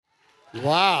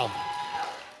Wow.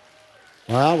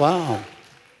 Wow.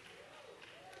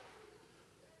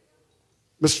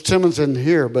 Mr. Timmons isn't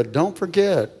here, but don't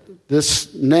forget,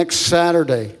 this next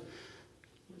Saturday.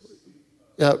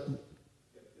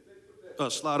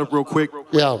 Slide up real quick.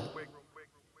 Yeah.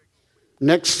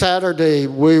 Next Saturday,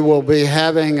 we will be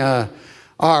having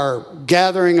our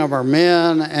gathering of our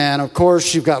men. And, of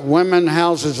course, you've got women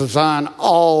houses of Zion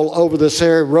all over this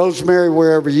area. Rosemary,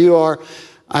 wherever you are.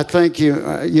 I think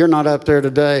you're not up there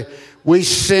today. We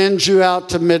send you out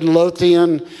to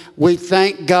Midlothian. We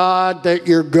thank God that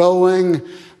you're going.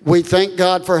 We thank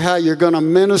God for how you're going to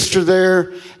minister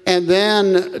there. And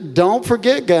then don't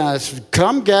forget, guys,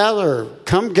 come gather.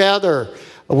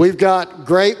 We've got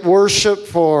great worship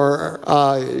for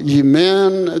you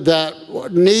men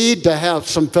that need to have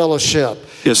some fellowship.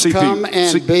 Yeah, CP, come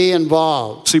and be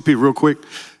involved. CP, real quick.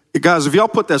 Guys, if y'all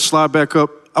put that slide back up,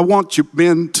 I want you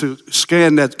men to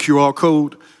scan that QR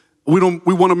code. We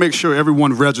want to make sure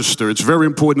everyone register. It's very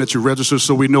important that you register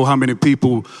so we know how many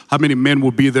men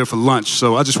will be there for lunch.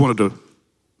 So I just wanted to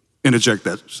interject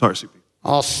that. Sorry, CP.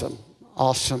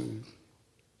 Awesome.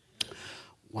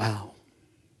 Wow.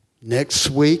 Next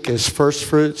week is First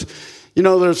Fruits. You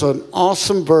know, there's an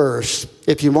awesome verse.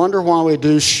 If you wonder why we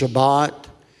do Shabbat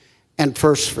and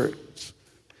First Fruits,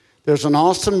 there's an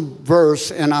awesome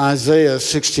verse in Isaiah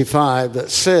 65 that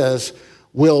says,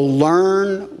 we'll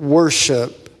learn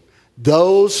worship.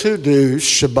 Those who do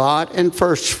Shabbat and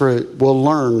First Fruit will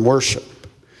learn worship.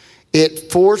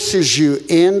 It forces you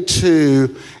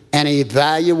into an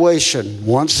evaluation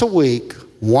once a week,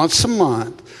 once a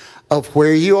month, of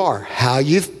where you are, how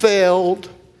you failed,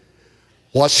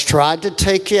 what's tried to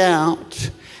take you out,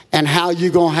 and how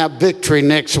you're going to have victory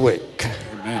next week.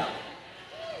 Amen.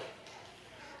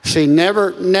 See,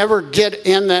 never get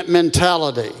in that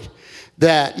mentality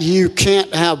that you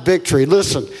can't have victory.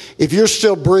 Listen, if you're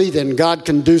still breathing, God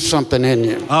can do something in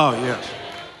you. Oh, yes.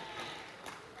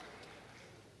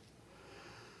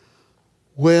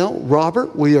 Well,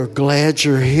 Robert, we are glad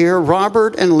you're here.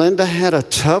 Robert and Linda had a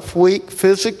tough week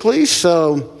physically,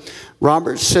 so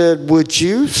Robert said, would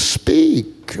you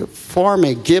speak for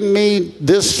me? Give me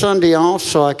this Sunday off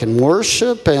so I can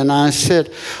worship. And I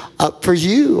said, for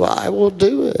you, I will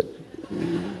do it.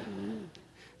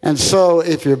 And so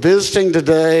if you're visiting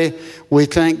today, we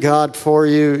thank God for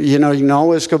you. You know, you can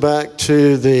always go back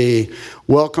to the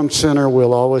Welcome Center.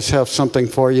 We'll always have something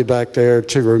for you back there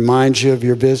to remind you of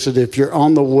your visit. If you're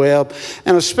on the web,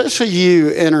 and especially you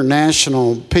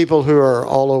international people who are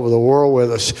all over the world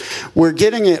with us, we're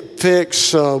getting it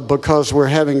fixed because we're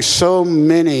having so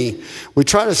many. We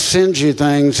try to send you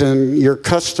things and your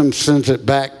custom sends it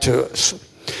back to us.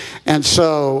 And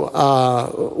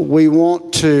so we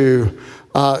want to...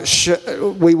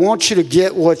 we want you to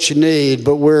get what you need,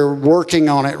 but we're working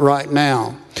on it right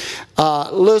now.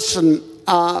 Listen,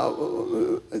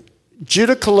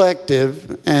 Judah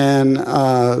Collective and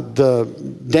the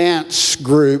dance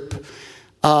group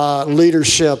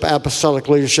apostolic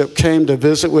leadership, came to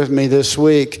visit with me this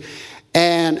week.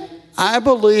 And I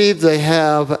believe they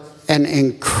have an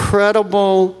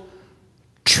incredible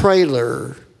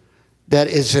trailer that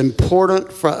is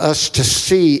important for us to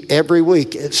see every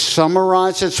week. It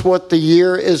summarizes what the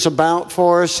year is about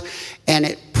for us, and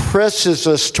it presses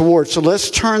us towards. So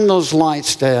let's turn those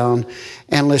lights down,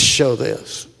 and let's show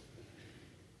this.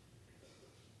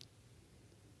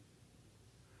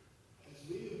 As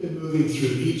we have been moving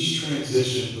through each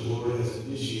transition the Lord has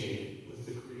initiated with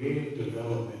the creative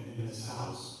development in this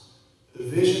house, the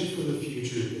vision for the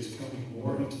future is coming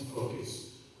more into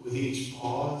focus with each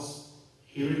pause,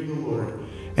 hearing the Lord,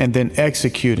 and then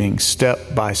executing step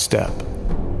by step.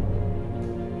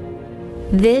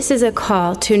 This is a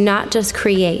call to not just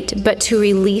create, but to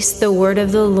release the word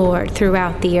of the Lord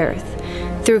throughout the earth,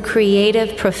 through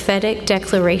creative prophetic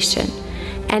declaration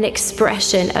and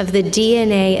expression of the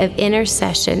DNA of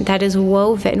intercession that is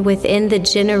woven within the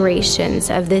generations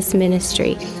of this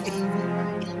ministry.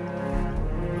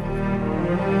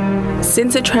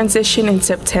 Since the transition in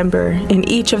September, in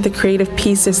each of the creative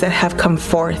pieces that have come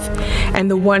forth and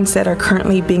the ones that are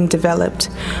currently being developed,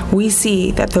 we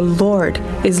see that the Lord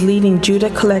is leading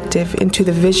Judah Collective into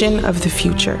the vision of the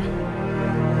future.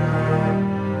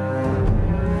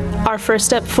 Our first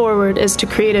step forward is to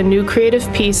create a new creative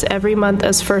piece every month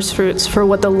as first fruits for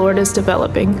what the Lord is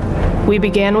developing. We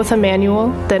began with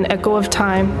Emmanuel, then Echo of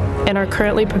Time, and are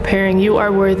currently preparing You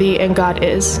Are Worthy and God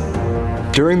Is.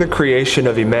 During the creation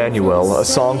of Emmanuel, a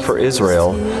song for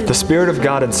Israel, the Spirit of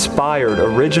God inspired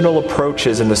original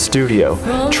approaches in the studio,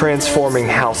 transforming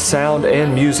how sound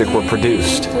and music were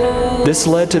produced. This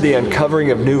led to the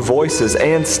uncovering of new voices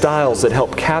and styles that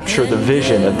help capture the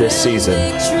vision of this season.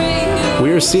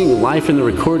 We are seeing life in the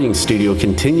recording studio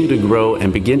continue to grow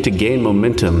and begin to gain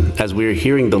momentum as we are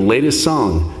hearing the latest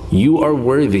song, You Are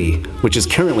Worthy, which is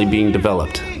currently being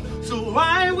developed. So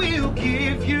I will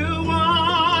give you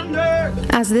honor.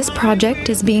 As this project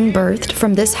is being birthed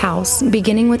from this house,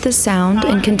 beginning with the sound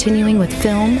and continuing with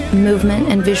film, movement,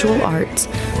 and visual arts,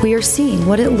 we are seeing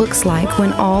what it looks like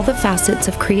when all the facets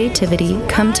of creativity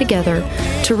come together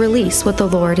to release what the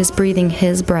Lord is breathing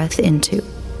His breath into.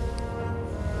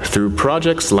 Through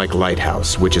projects like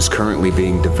Lighthouse, which is currently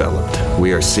being developed,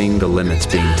 we are seeing the limits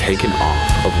being taken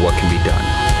off of what can be done,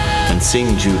 and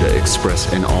seeing Judah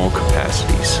express in all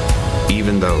capacities,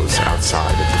 even those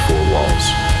outside of the four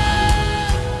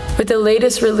walls. With the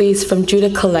latest release from Judah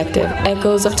Collective,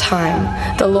 Echoes of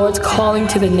Time, the Lord's calling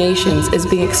to the nations is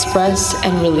being expressed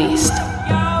and released.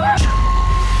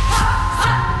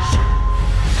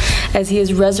 As He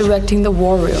is resurrecting the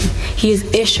war room, He is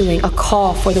issuing a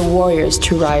call for the warriors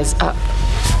to rise up.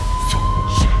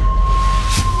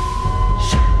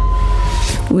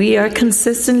 We are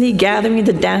consistently gathering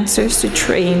the dancers to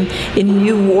train in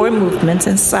new war movements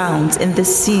and sounds in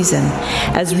this season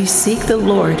as we seek the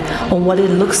Lord on what it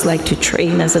looks like to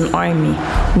train as an army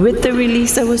with the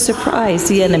release that will surprise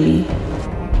the enemy.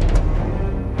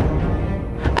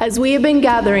 As we have been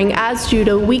gathering as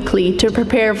Judah weekly to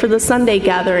prepare for the Sunday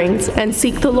gatherings and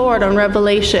seek the Lord on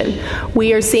revelation,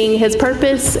 we are seeing His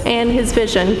purpose and His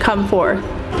vision come forth.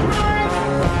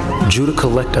 Judah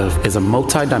Collective is a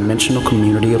multi-dimensional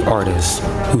community of artists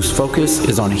whose focus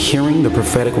is on hearing the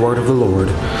prophetic word of the Lord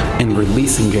and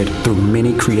releasing it through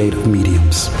many creative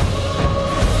mediums.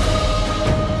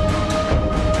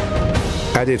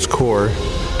 At its core,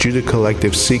 Judah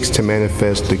Collective seeks to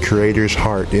manifest the Creator's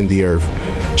heart in the earth,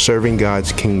 serving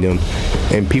God's kingdom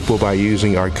and people by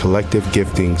using our collective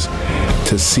giftings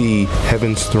to see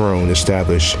heaven's throne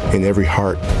established in every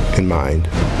heart and mind.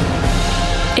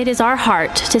 It is our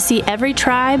heart to see every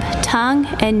tribe, tongue,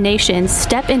 and nation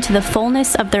step into the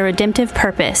fullness of their redemptive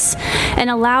purpose and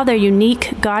allow their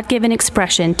unique, God-given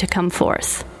expression to come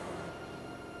forth.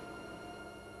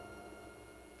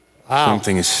 Wow.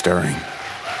 Something is stirring.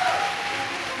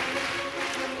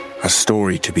 A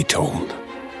story to be told.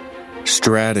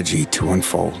 Strategy to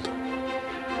unfold.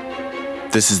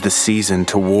 This is the season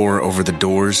to war over the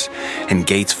doors and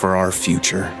gates for our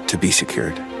future to be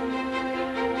secured.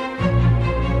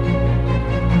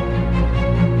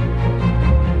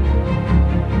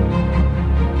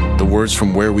 The words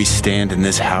from where we stand in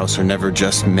this house are never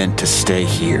just meant to stay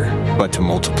here, but to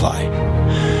multiply.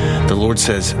 The Lord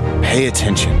says, pay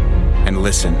attention and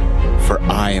listen, for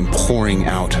I am pouring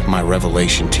out my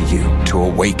revelation to you to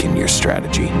awaken your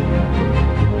strategy.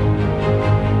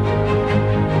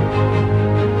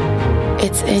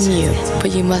 It's in you,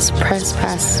 but you must press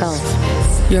past self.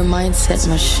 Your mindset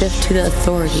must shift to the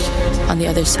authority on the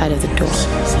other side of the door.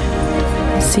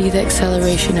 See the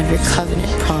acceleration of your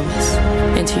covenant promise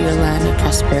into your land of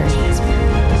prosperity.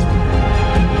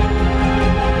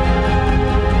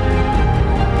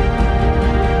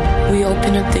 We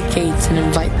open up the gates and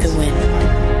invite the wind.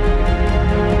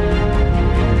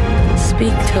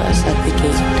 Speak to us at the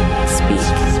gate. Speak.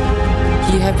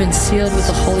 You have been sealed with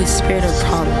the Holy Spirit of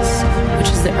promise, which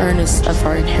is the earnest of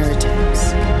our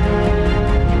inheritance.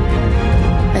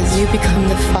 As you become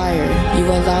the fire, you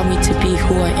allow me to be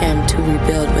who I am to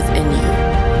rebuild within you.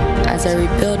 As I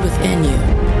rebuild within you,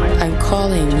 I'm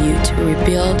calling you to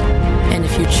rebuild, and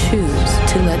if you choose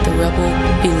to let the rubble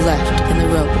be left in the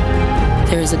rubble,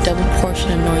 there is a double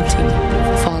portion anointing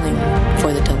falling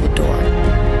for the double door.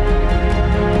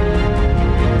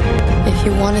 If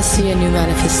you want to see a new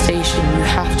manifestation, you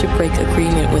have to break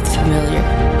agreement with familiar.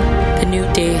 The new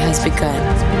day has begun.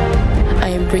 I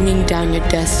am bringing down your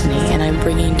destiny, and I'm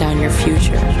bringing down your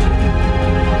future.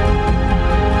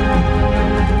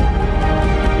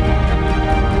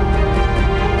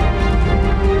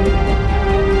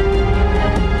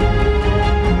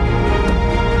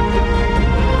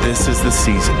 This is the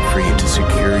season for you to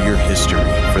secure your history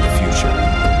for the future.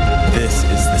 This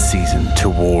is the season to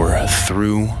war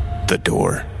through the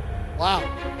door. Wow.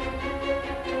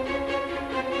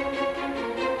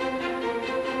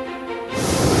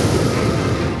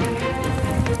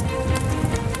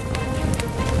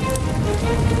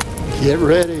 Get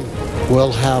ready.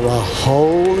 We'll have a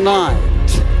whole night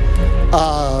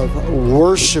of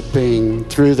worshiping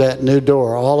through that new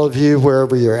door. All of you,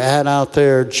 wherever you're at out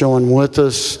there, join with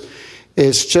us.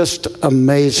 It's just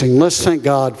amazing. Let's thank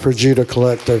God for Judah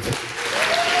Collective.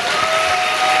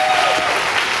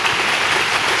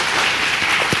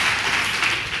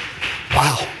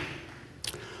 Wow.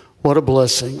 What a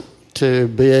blessing to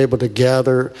be able to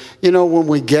gather. You know, when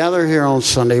we gather here on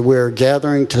Sunday, we're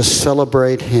gathering to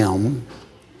celebrate Him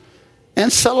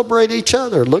and celebrate each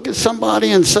other. Look at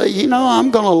somebody and say, you know,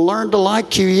 I'm going to learn to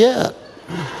like you yet.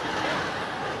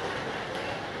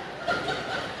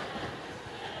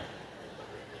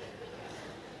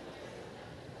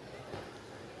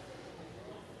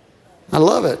 I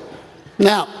love it.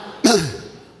 Now,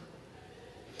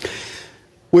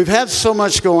 we've had so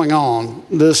much going on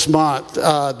this month,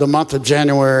 the month of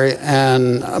January,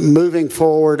 and moving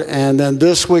forward. And then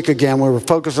this week again, we were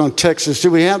focused on Texas.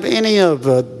 Do we have any of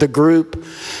the group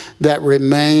that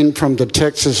remain from the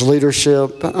Texas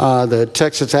leadership, the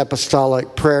Texas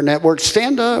Apostolic Prayer Network?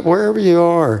 Stand up wherever you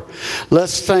are.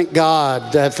 Let's thank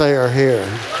God that they are here.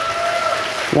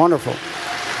 Wonderful.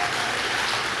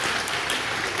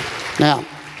 Now,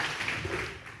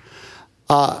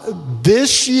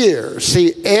 this year,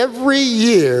 see, every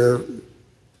year,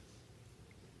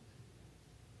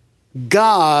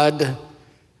 God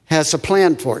has a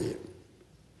plan for you.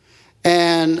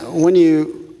 And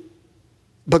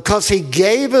because He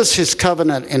gave us His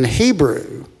covenant in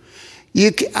Hebrew,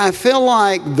 I feel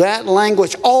like that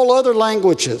language, all other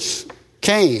languages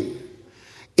came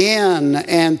in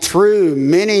and through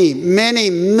many, many,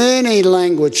 many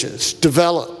languages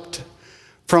developed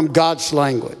from God's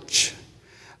language.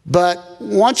 But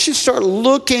once you start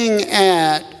looking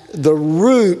at the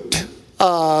root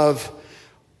of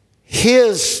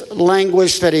His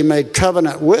language that He made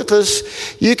covenant with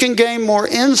us, you can gain more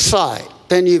insight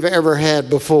than you've ever had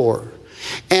before.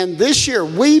 And this year,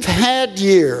 we've had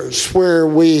years where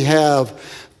we have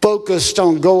focused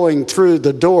on going through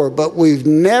the door, but we've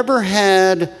never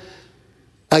had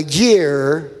a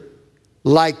year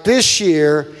like this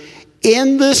year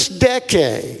in this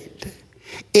decade,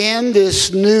 in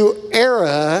this new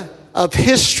era of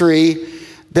history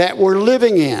that we're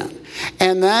living in.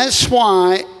 And that's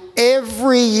why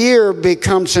every year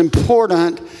becomes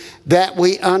important that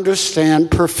we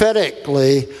understand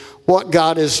prophetically what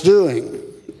God is doing.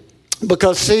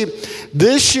 Because, see,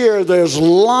 this year there's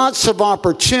lots of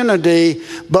opportunity,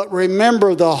 but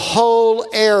remember, the whole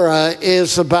era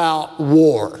is about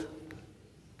war.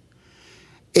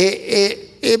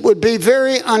 It would be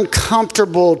very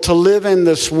uncomfortable to live in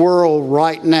this world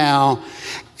right now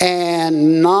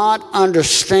and not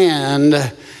understand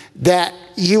that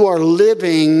you are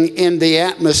living in the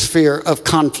atmosphere of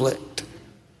conflict.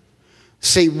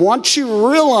 See, once you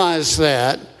realize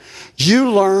that, you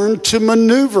learn to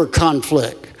maneuver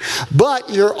conflict. But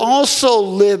you're also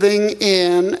living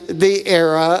in the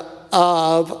era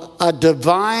of a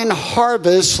divine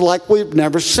harvest like we've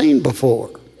never seen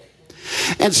before.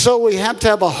 And so we have to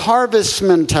have a harvest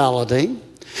mentality.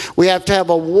 We have to have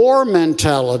a war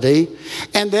mentality.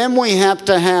 And then we have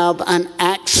to have an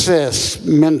access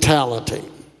mentality.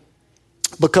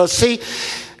 Because, see,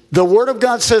 the Word of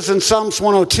God says in Psalms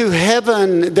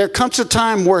 102, there comes a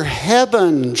time where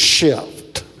heaven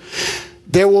shift.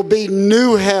 There will be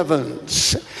new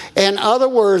heavens. In other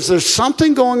words, there's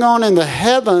something going on in the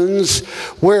heavens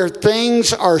where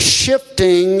things are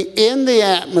shifting in the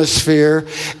atmosphere,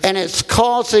 and it's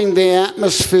causing the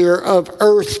atmosphere of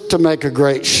earth to make a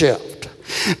great shift.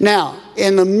 Now,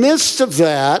 in the midst of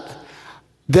that,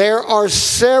 there are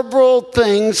several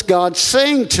things God's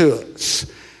saying to us.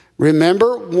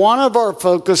 Remember, one of our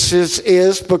focuses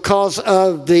is because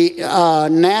of the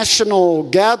national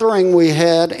gathering we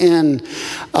had in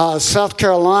South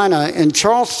Carolina, in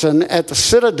Charleston, at the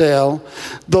Citadel.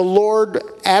 The Lord,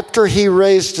 after He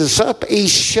raised us up, He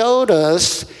showed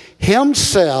us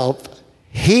Himself,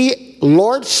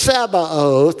 Lord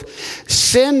Sabaoth,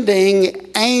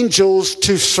 sending angels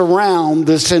to surround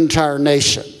this entire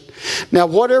nation. Now,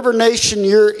 whatever nation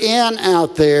you're in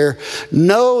out there,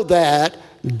 know that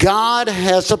God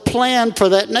has a plan for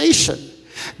that nation.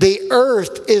 The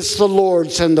earth is the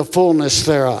Lord's and the fullness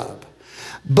thereof.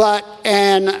 But,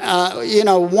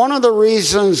 one of the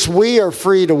reasons we are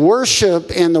free to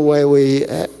worship in the way we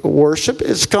worship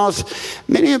is because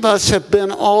many of us have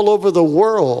been all over the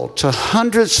world to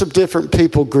hundreds of different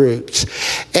people groups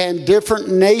and different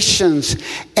nations.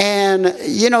 And,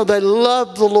 they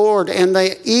love the Lord, and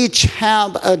they each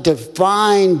have a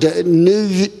defined,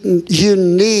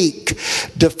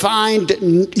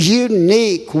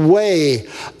 unique way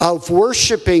of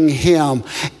worshiping Him.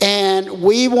 And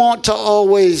we want to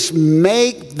always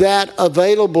make that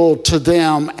available to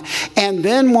them. And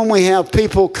then when we have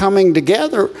people coming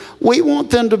together, we want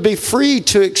them to be free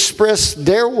to express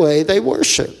their way they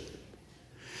worship.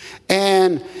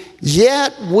 And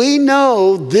yet we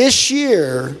know this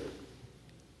year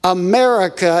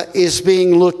America is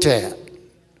being looked at.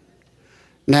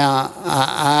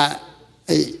 Now,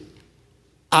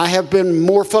 I have been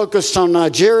more focused on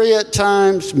Nigeria at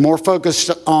times, more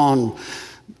focused on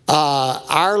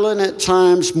Ireland at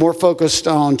times, more focused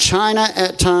on China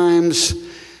at times,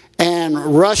 and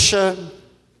Russia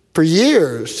for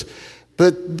years.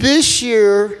 But this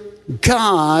year,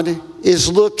 God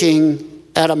is looking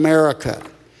at America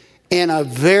in a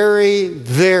very,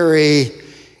 very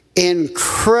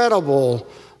incredible,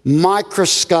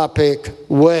 microscopic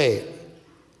way.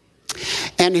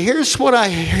 And here's what I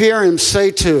hear him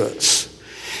say to us.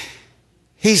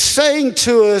 He's saying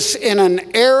to us, in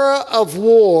an era of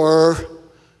war,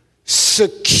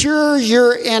 secure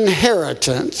your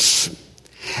inheritance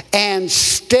and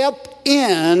step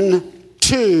in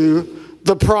to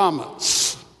the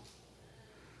promise.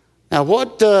 Now,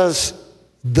 what does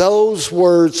those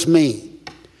words mean?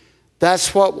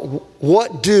 That's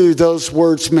what do those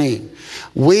words mean?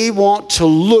 We want to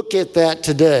look at that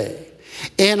today.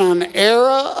 In an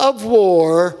era of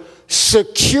war,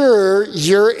 secure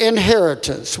your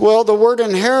inheritance. Well, the word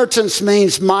inheritance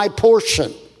means my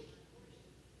portion.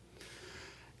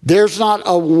 There's not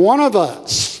a one of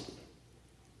us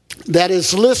that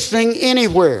is listening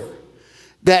anywhere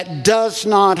that does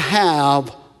not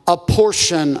have a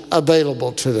portion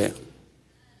available to them.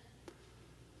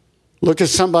 Look at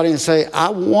somebody and say, I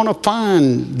want to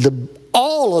find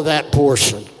all of that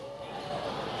portion.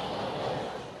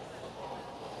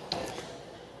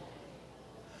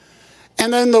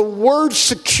 And then the word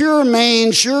secure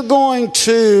means you're going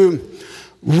to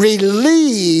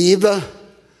relieve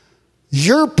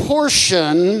your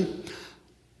portion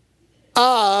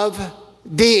of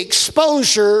the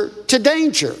exposure to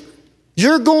danger.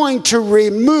 You're going to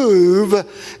remove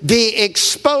the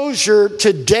exposure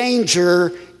to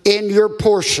danger in your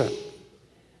portion.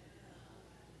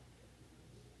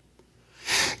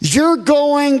 You're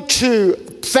going to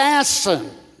fasten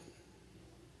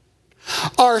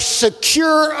or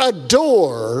secure a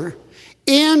door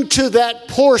into that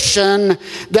portion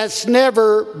that's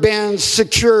never been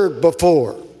secured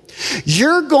before.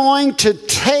 You're going to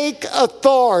take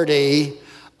authority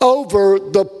over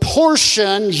the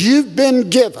portion you've been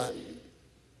given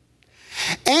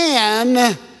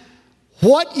and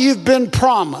what you've been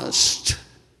promised,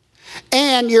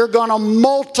 and you're going to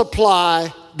multiply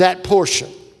that portion.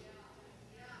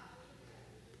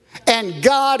 And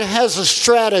God has a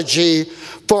strategy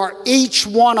for each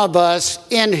one of us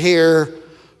in here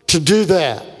to do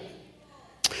that.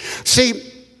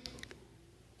 See,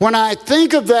 when I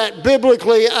think of that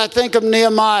biblically, I think of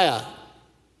Nehemiah.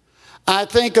 I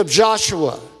think of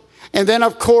Joshua. And then,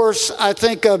 of course, I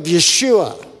think of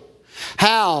Yeshua.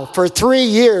 How, for 3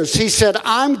 years, he said,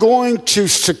 I'm going to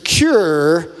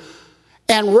secure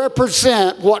and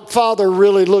represent what Father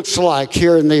really looks like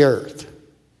here in the earth,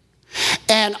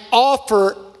 and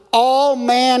offer all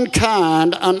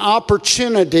mankind an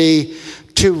opportunity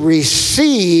to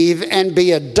receive and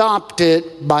be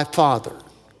adopted by Father.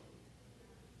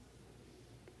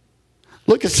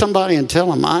 Look at somebody and tell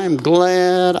them, I am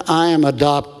glad I am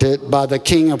adopted by the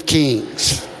King of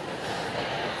Kings.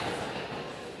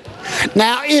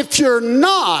 Now, if you're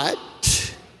not,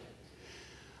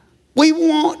 we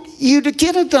want you to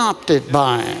get adopted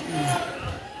by him.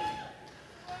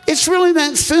 It's really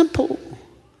that simple.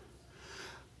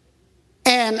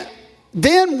 And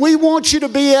then we want you to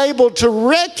be able to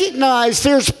recognize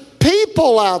there's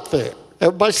people out there.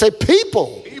 Everybody say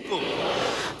people. People.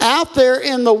 Out there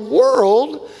in the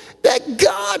world that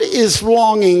God is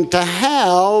longing to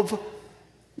have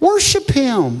worship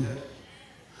him.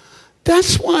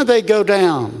 That's why they go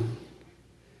down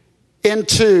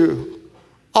into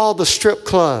all the strip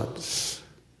clubs.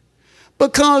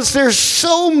 Because there's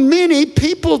so many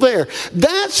people there.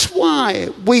 That's why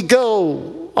we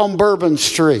go on Bourbon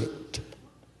Street.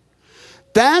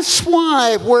 That's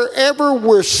why wherever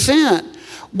we're sent,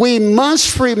 we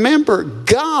must remember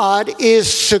God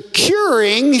is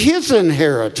securing his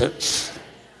inheritance.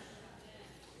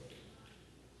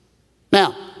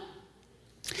 Now,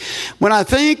 when I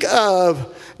think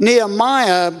of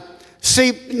Nehemiah,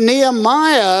 see,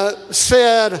 Nehemiah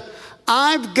said,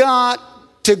 I've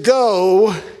got to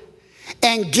go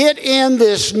and get in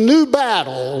this new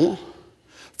battle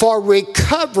for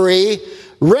recovery,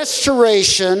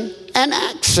 restoration, and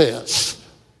access.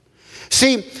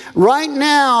 See, right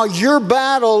now, your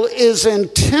battle is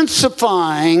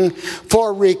intensifying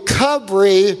for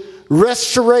recovery,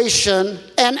 restoration,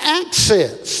 and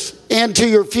access into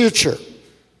your future.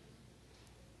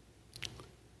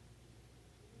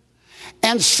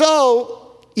 And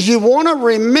so, you want to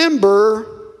remember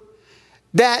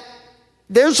that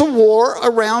there's a war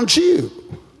around you.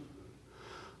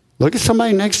 Look at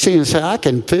somebody next to you and say, I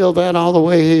can feel that all the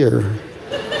way here.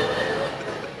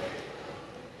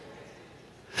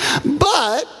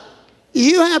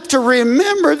 you have to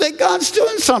remember that God's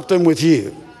doing something with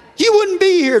you. You wouldn't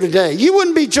be here today. You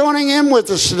wouldn't be joining in with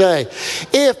us today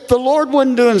if the Lord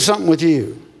wasn't doing something with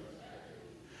you.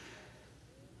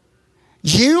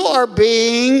 You are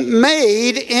being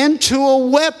made into a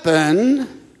weapon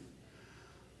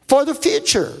for the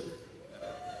future.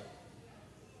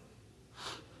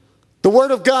 The Word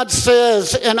of God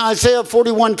says in Isaiah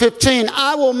 41:15,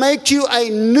 I will make you a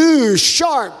new,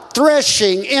 sharp,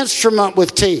 threshing instrument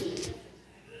with teeth.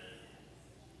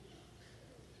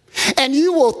 And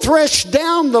you will thresh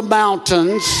down the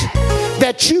mountains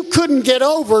that you couldn't get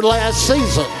over last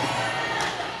season.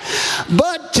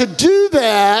 But to do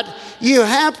that, you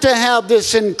have to have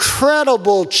this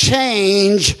incredible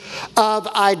change of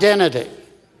identity.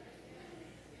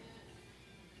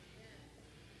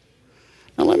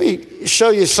 Now, let me show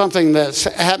you something that's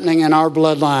happening in our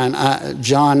bloodline.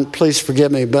 John, please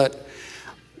forgive me, but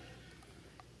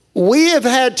we have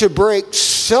had to break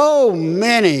so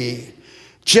many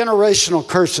generational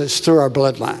curses through our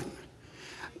bloodline.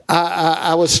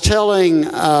 I was telling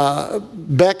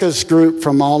Becca's group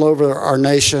from all over our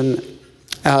nation,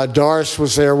 Doris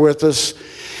was there with us,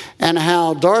 and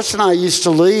how Doris and I used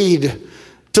to lead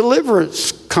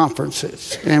deliverance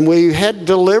conferences, and we had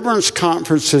deliverance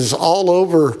conferences all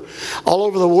over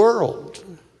the world.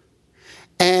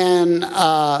 And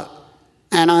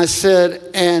I said,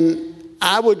 and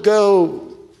I would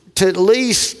go to at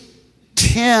least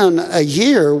 10 a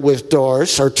year with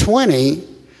Doris, or 20,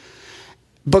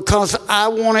 because I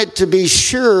wanted to be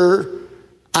sure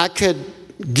I could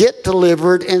get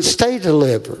delivered and stay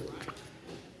delivered.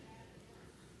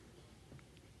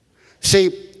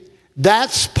 See,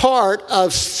 that's part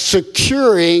of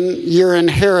securing your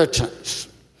inheritance.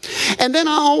 And then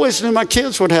I always knew my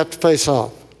kids would have to face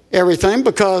off everything,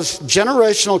 because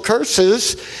generational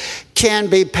curses can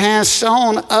be passed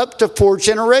on up to 4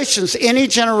 generations. Any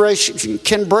generation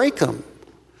can break them.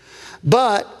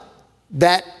 But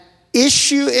that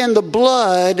issue in the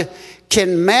blood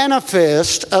can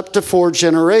manifest up to 4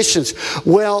 generations.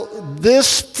 Well,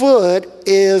 this foot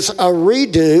is a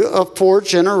redo of 4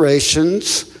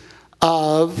 generations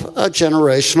of a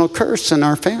generational curse in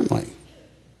our family.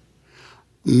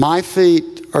 My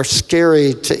feet are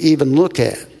scary to even look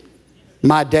at.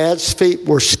 My dad's feet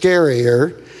were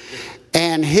scarier,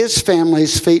 and his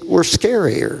family's feet were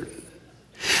scarier.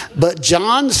 But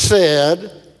John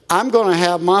said, I'm going to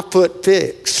have my foot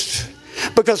fixed.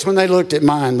 Because when they looked at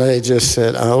mine, they just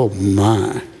said, oh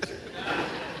my.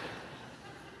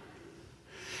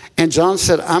 And John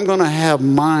said, I'm going to have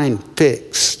mine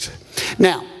fixed.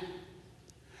 Now,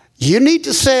 you need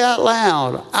to say out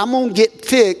loud, I'm going to get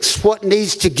fixed what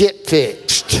needs to get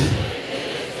fixed.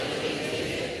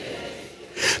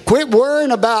 Quit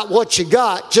worrying about what you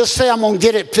got. Just say, I'm going to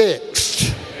get it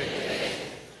fixed.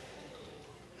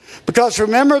 Because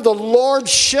remember, the Lord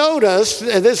showed us,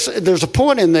 there's a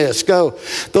point in this.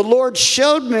 The Lord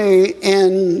showed me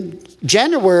in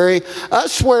January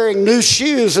us wearing new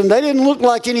shoes, and they didn't look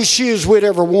like any shoes we'd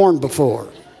ever worn before.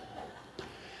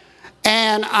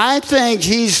 And I think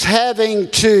he's having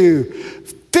to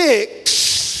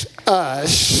fix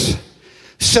us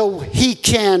so he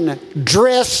can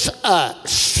dress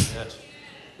us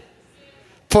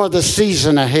for the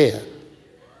season ahead.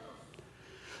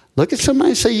 Look at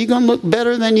somebody and say, you're going to look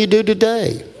better than you do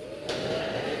today.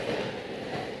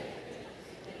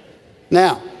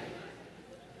 Now,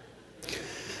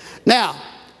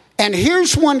 and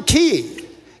here's one key.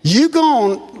 You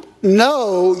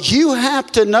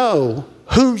have to know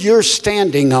who you're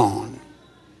standing on.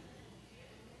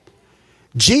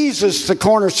 Jesus, the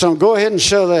cornerstone. Go ahead and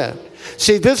show that.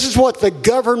 See, this is what the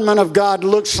government of God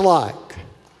looks like.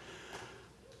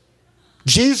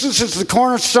 Jesus is the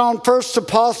cornerstone, first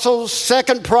apostles,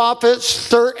 second prophets,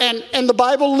 third, and the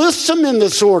Bible lists them in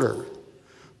this order.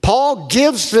 Paul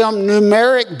gives them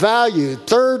numeric value.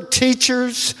 Third,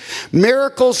 teachers,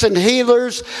 miracles and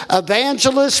healers,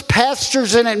 evangelists,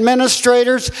 pastors and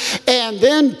administrators, and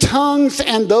then tongues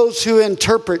and those who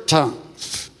interpret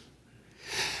tongues.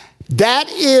 That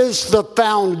is the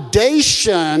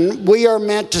foundation we are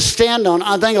meant to stand on.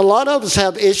 I think a lot of us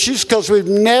have issues because we've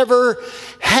never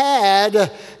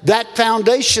had that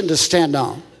foundation to stand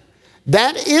on.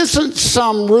 That isn't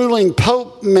some ruling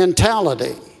pope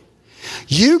mentality.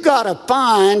 You got to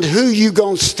find who you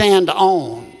going to stand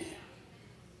on.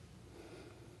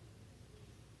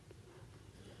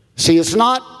 See, it's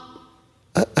not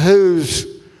who's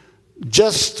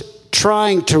just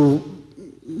trying to.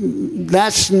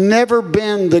 That's never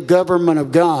been the government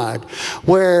of God,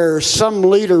 where some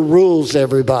leader rules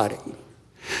everybody.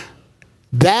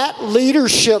 That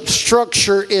leadership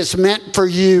structure is meant for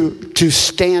you to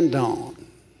stand on.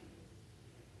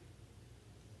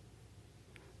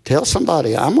 Tell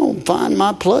somebody, I'm going to find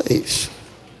my place.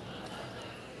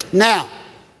 Now,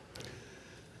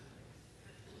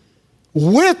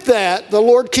 with that, the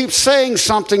Lord keeps saying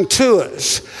something to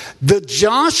us. The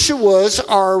Joshuas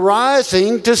are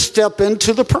arising to step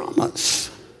into the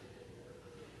promise.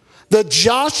 The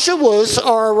Joshuas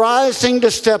are arising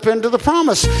to step into the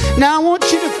promise. Now, I want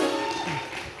you to...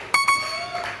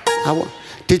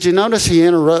 Did you notice he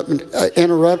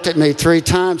interrupted me 3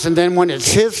 times, and then when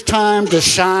it's his time to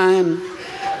shine,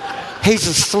 he's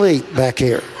asleep back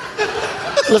here.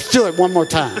 Let's do it one more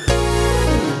time.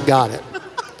 Got it.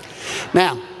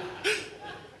 Now,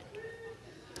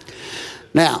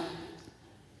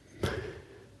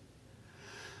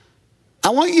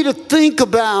 I want you to think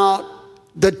about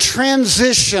the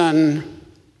transition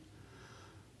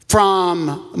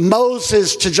from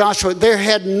Moses to Joshua. There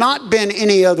had not been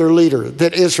any other leader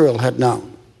that Israel had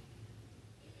known.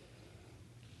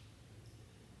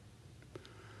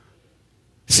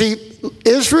 See,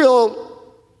 Israel,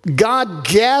 God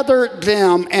gathered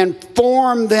them and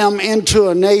formed them into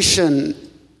a nation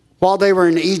while they were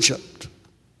in Egypt.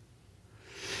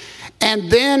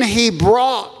 And then he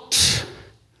brought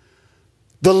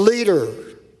the leader,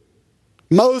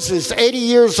 Moses, 80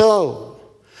 years old,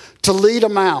 to lead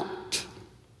them out.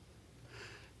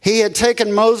 He had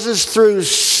taken Moses through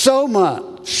so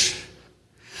much,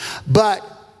 but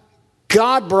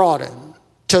God brought him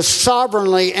to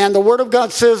sovereignly, and the Word of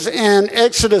God says in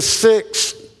Exodus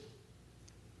 6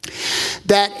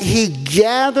 that he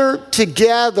gathered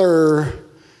together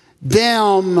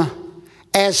them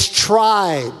as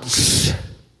tribes,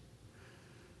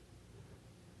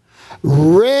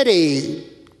 ready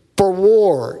for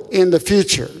war in the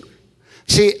future.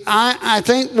 See, I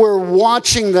think we're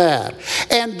watching that.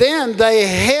 And then they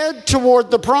head toward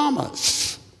the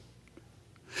promise.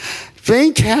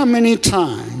 Think how many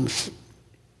times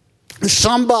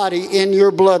somebody in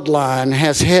your bloodline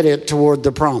has headed toward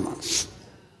the promise,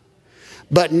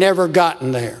 but never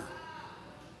gotten there.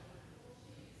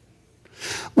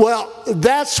 Well,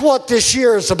 that's what this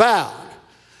year is about.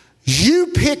 You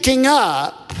picking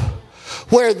up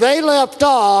where they left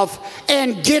off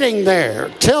and getting there.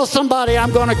 Tell somebody,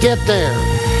 I'm going to get there.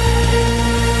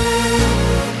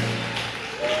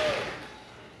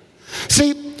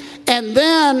 See, and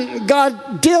then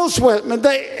God deals with them.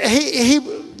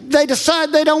 They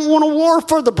decide they don't want to war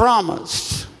for the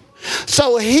promise.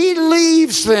 So he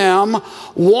leaves them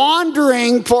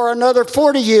wandering for another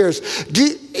 40 years.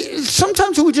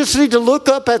 Sometimes we just need to look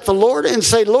up at the Lord and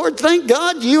say, Lord, thank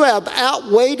God you have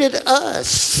outweighted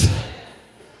us.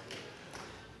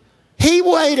 He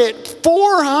waited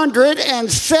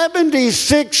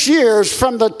 476 years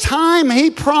from the time he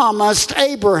promised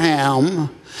Abraham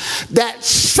that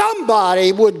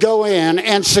somebody would go in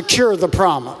and secure the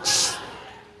promise.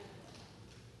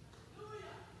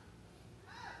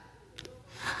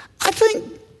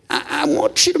 I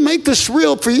want you to make this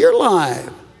real for your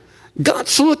life.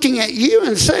 God's looking at you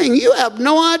and saying, you have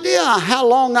no idea how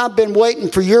long I've been waiting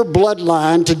for your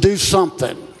bloodline to do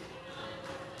something.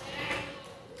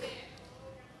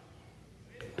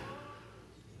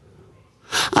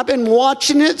 I've been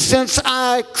watching it since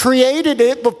I created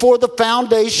it before the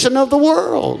foundation of the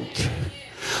world.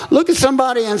 Look at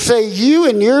somebody and say, you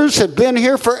and yours have been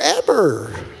here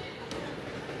forever.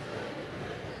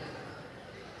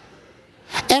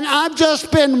 And I've just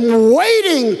been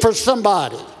waiting for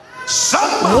somebody. Waiting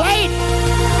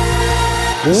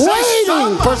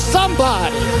for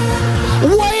somebody.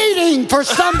 Waiting for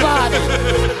somebody.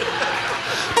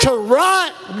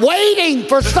 Waiting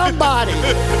for somebody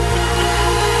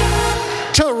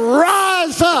to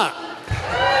rise up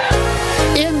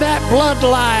in that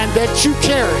bloodline that you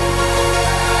carry.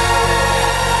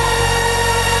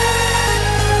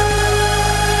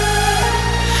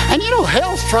 And you know,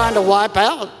 hell's trying to wipe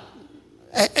out.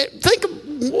 Think of,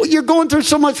 you're going through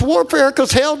so much warfare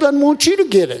because hell doesn't want you to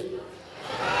get it.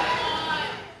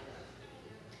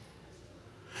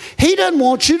 He doesn't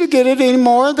want you to get it any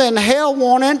more than hell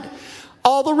wanted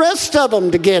all the rest of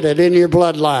them to get it in your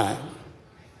bloodline.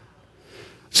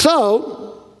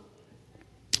 So,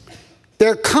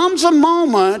 there comes a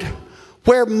moment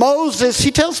where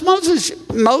he tells Moses,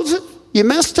 you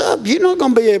messed up. You're not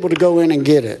going to be able to go in and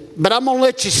get it. But I'm going to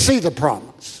let you see the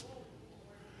promise.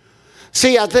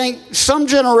 See, I think some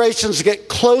generations get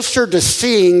closer to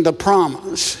seeing the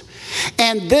promise.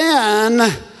 And then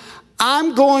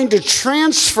I'm going to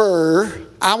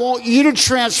I want you to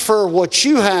transfer what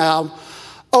you have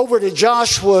over to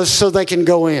Joshua so they can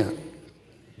go in.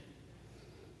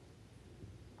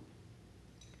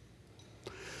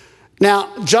 Now,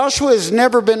 Joshua has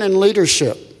never been in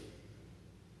leadership.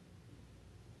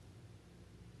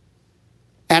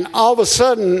 And all of a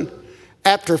sudden,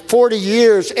 after 40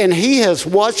 years, and he has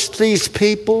watched these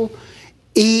people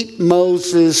eat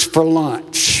Moses for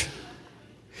lunch.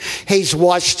 He's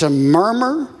watched them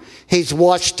murmur. He's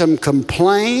watched them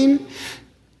complain.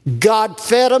 God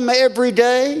fed them every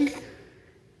day,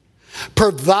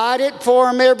 provided for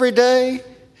them every day,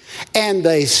 and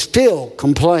they still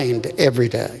complained every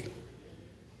day.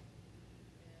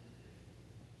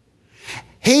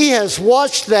 He has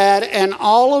watched that, and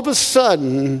all of a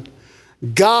sudden,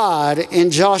 God in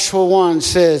Joshua 1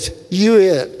 says, you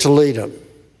it to lead them.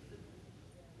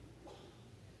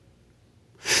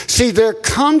 See, there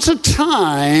comes a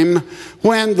time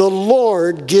when the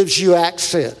Lord gives you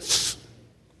access.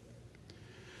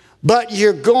 But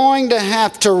you're going to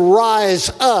have to rise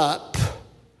up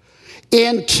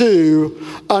into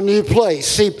a new place.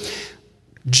 See,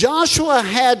 Joshua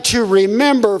had to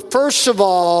remember, first of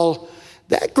all,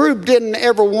 that group didn't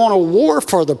ever want a war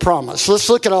for the promise. Let's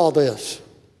look at all this.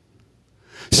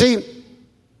 See,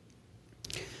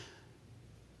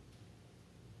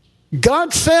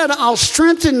 God said, I'll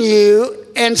strengthen you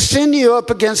and send you up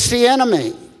against the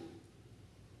enemy.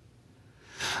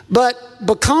 But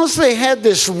because they had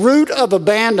this root of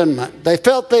abandonment, they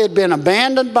felt they had been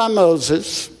abandoned by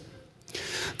Moses.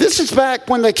 This is back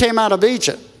when they came out of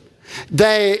Egypt.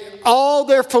 All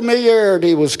their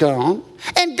familiarity was gone,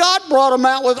 and God brought them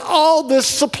out with all this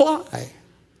supply.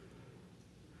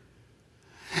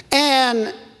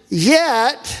 And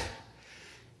yet,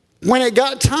 when it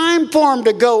got time for them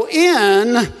to go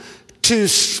in to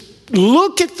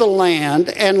look at the land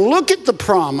and look at the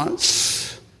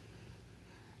promise,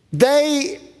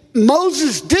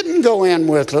 Moses didn't go in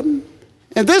with them,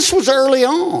 and this was early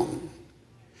on.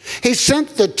 He sent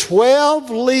the 12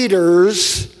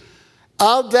 leaders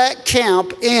of that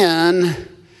camp in,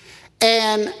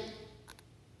 and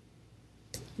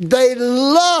they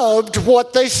loved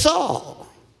what they saw.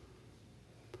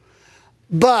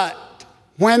 But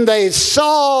when they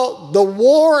saw the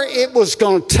war it was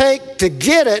going to take to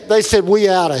get it, they said, we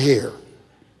out of here.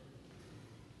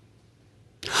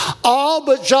 All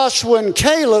but Joshua and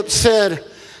Caleb said,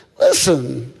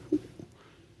 listen,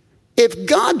 if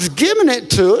God's given it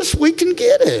to us, we can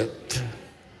get it.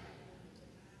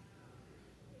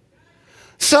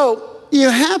 So you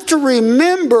have to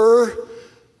remember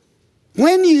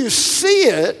when you see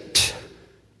it.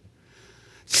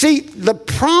 See, the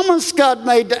promise God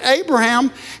made to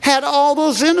Abraham had all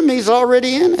those enemies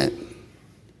already in it.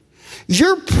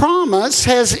 Your promise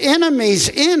has enemies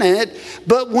in it,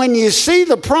 but when you see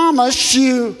the promise,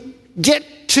 you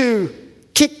get to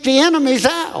kick the enemies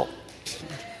out.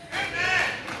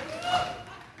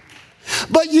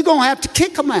 But you're going to have to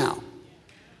kick them out.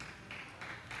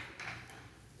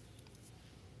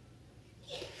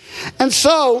 And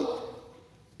so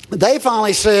they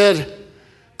finally said,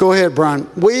 go ahead, Brian.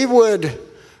 We would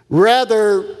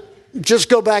rather just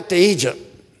go back to Egypt.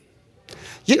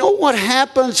 You know what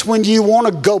happens when you want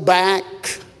to go back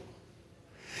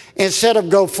instead of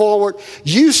go forward?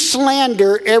 You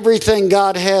slander everything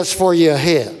God has for you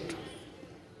ahead.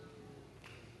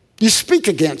 You speak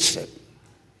against it.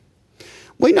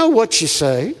 We know what you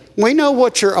say. We know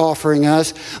what you're offering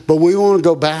us, but we want to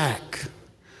go back.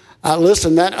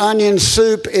 Listen, that onion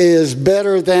soup is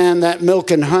better than that milk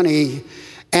and honey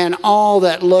and all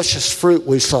that luscious fruit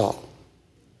we saw.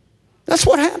 That's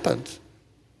what happens.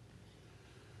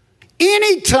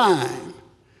 Anytime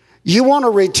you want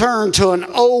to return to an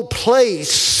old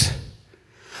place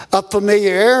of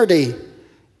familiarity,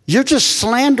 you're just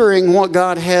slandering what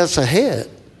God has ahead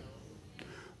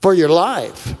for your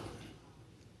life.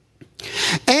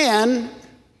 And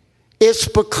it's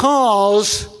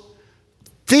because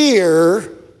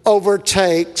fear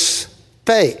overtakes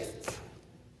faith.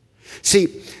 See,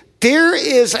 fear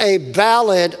is a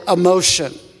valid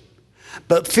emotion,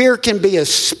 but fear can be a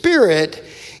spirit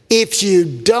if you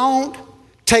don't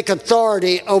take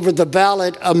authority over the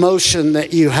valid emotion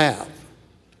that you have.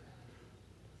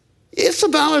 It's a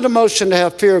valid emotion to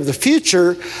have fear of the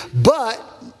future, but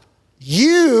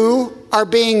you are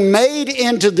being made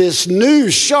into this new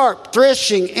sharp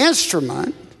threshing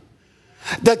instrument.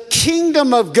 The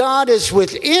kingdom of God is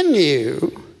within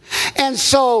you. And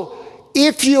so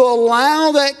if you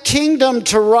allow that kingdom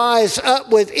to rise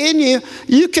up within you,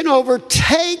 you can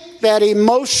overtake that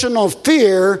emotional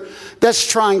fear that's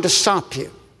trying to stop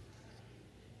you.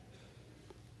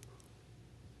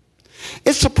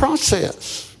 It's a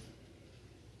process.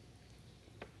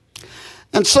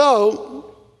 And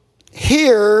so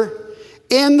here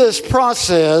in this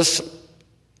process,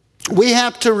 we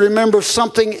have to remember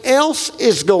something else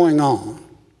is going on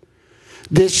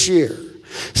this year.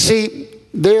 See,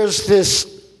 there's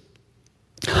this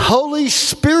Holy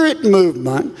Spirit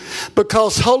movement,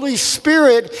 because Holy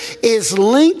Spirit is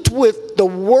linked with the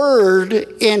word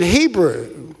in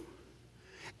Hebrew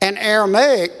and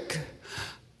Aramaic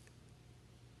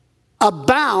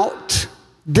about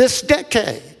this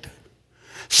decade.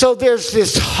 So there's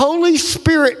this Holy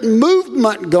Spirit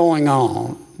movement going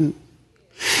on.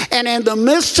 And in the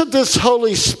midst of this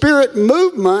Holy Spirit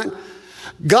movement,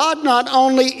 God not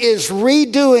only is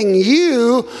redoing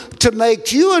you to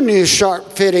make you a new sharp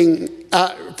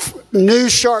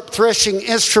threshing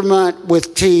instrument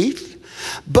with teeth,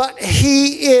 but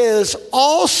He is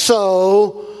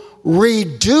also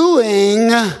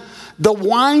redoing the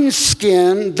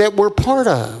wineskin that we're part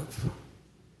of.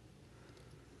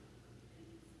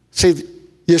 See,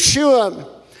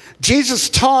 Jesus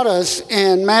taught us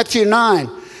in Matthew 9,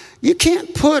 you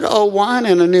can't put old wine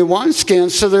in a new wineskin,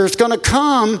 so there's going to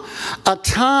come a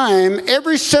time,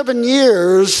 every 7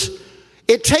 years,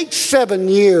 it takes 7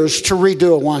 years to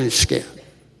redo a wineskin.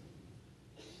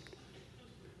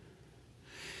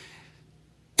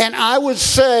 And I would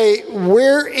say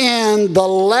we're in the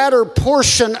latter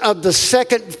portion of the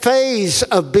second phase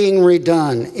of being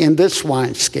redone in this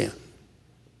wineskin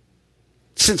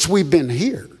since we've been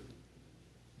here.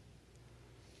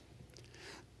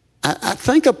 I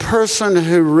think a person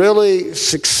who really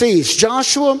succeeds,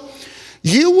 Joshua,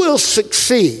 you will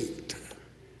succeed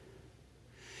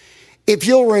if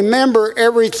you'll remember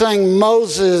everything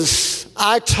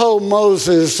I told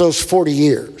Moses those 40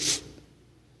 years.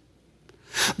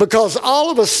 Because all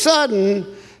of a sudden,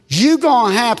 you're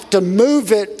going to have to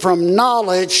move it from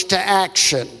knowledge to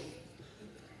action.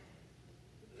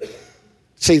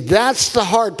 See, that's the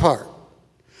hard part,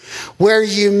 where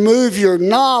you move your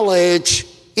knowledge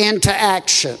into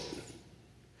action.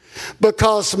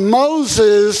 Because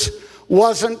Moses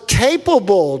wasn't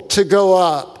capable to go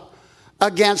up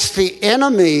against the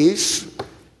enemies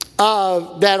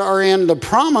that are in the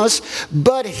promise,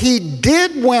 but he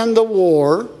did win the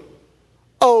war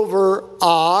over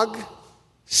Og,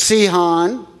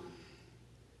 Sihon,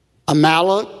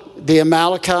 the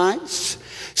Amalekites.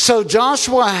 So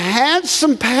Joshua had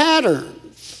some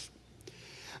patterns.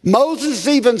 Moses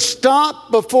even stopped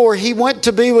before he went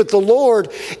to be with the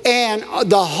Lord, and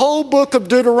the whole book of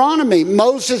Deuteronomy,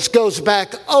 Moses goes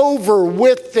back over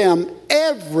with them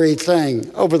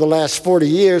everything over the last 40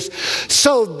 years.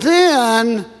 So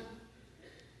then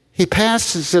he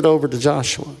passes it over to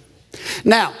Joshua.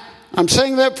 Now, I'm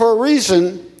saying that for a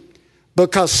reason,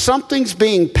 because something's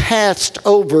being passed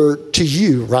over to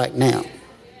you right now.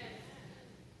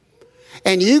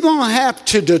 And you're going to have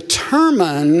to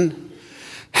determine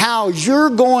how you're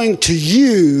going to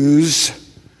use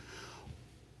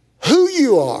who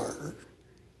you are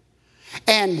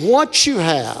and what you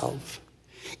have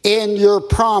in your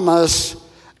promise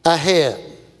ahead.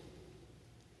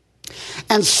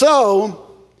 And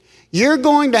so you're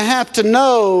going to have to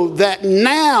know that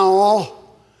now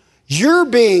you're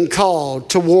being called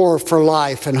to war for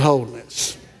life and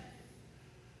wholeness.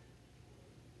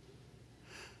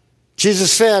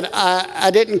 Jesus said, I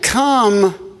didn't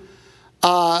come,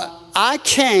 I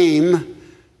came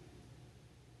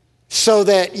so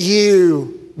that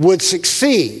you would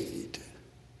succeed.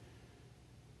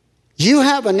 You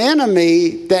have an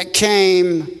enemy that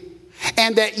came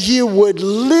and that you would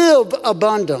live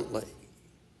abundantly.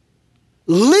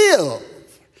 Live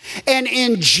and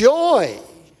enjoy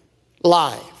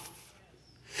life.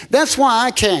 That's why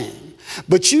I came.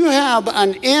 But you have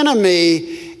an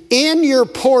enemy in your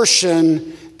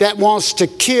portion that wants to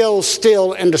kill,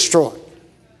 steal, and destroy.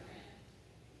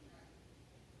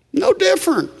 No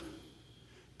different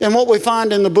than what we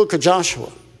find in the book of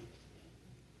Joshua.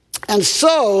 And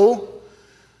so,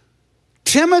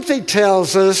 Timothy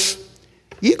tells us,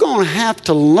 you're going to have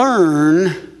to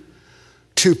learn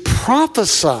to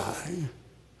prophesy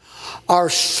or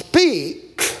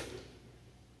speak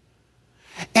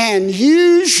and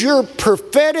use your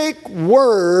prophetic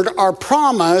word or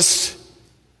promise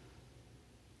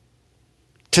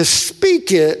to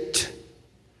speak it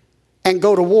and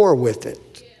go to war with it.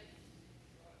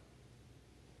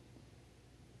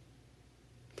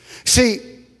 See,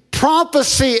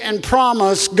 prophecy and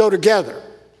promise go together.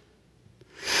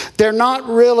 They're not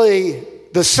really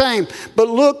the same. But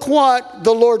look what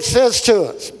the Lord says to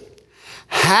us.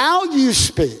 How you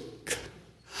speak,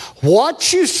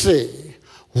 what you see,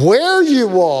 where you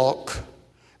walk,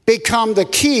 become the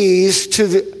keys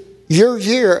to your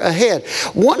year ahead.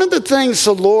 One of the things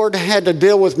the Lord had to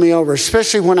deal with me over,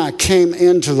 especially when I came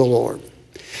into the Lord,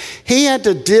 He had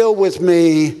to deal with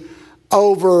me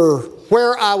over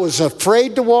where I was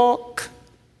afraid to walk,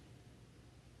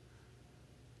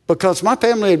 because my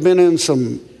family had been in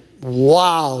some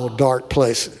wild, dark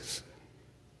places.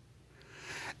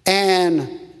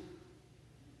 And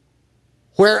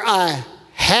where I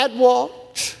had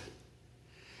walked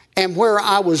and where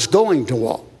I was going to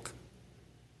walk.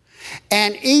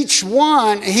 And each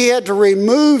one, he had to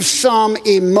remove some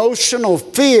emotional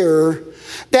fear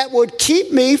that would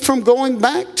keep me from going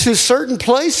back to certain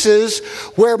places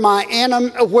where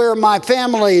my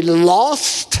family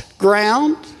lost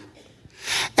ground,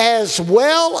 as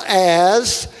well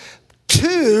as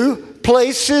to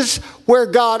places where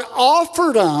God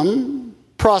offered them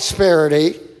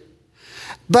prosperity,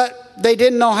 but they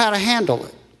didn't know how to handle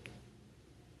it.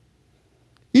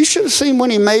 You should have seen when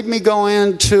he made me go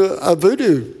into a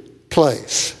voodoo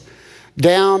place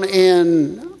down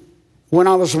when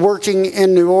I was working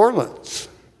in New Orleans.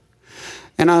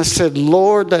 And I said,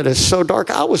 Lord, that is so dark.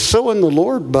 I was so in the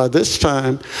Lord by this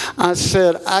time. I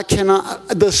said, I cannot.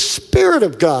 The Spirit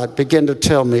of God began to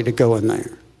tell me to go in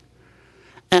there.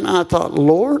 And I thought,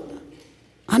 Lord,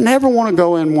 I never want to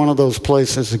go in one of those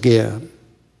places again.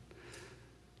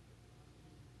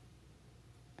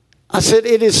 I said,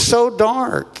 it is so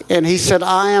dark. And he said,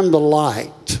 I am the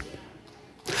light.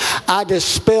 I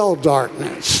dispel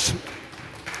darkness.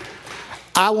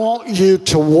 I want you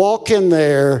to walk in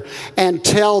there and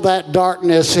tell that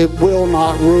darkness it will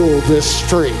not rule this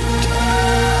street.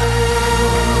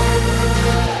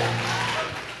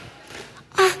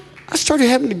 I started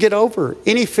having to get over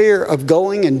any fear of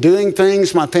going and doing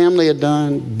things my family had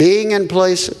done, being in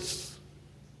places.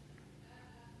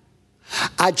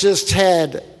 I just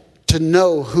had to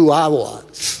know who I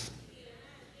was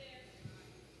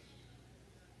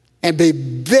and be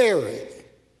very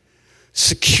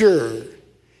secure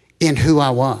in who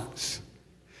I was.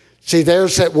 See,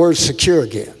 there's that word secure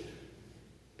again.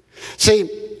 See,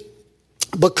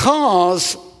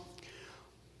 because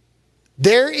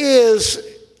there is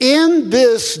in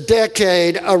this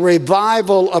decade a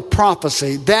revival of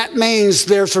prophecy, that means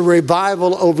there's a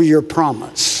revival over your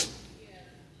promise.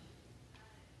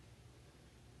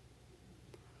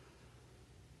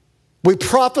 We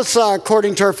prophesy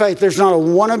according to our faith. There's not a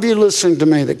one of you listening to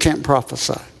me that can't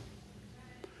prophesy.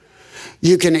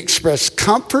 You can express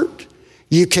comfort.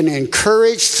 You can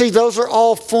encourage. See, those are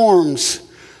all forms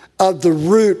of the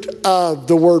root of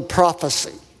the word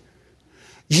prophecy.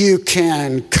 You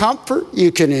can comfort.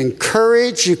 You can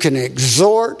encourage. You can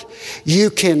exhort.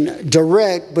 You can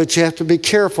direct, but you have to be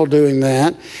careful doing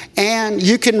that. And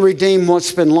you can redeem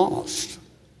what's been lost.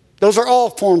 Those are all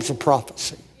forms of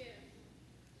prophecy.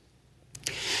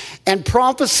 And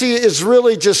prophecy is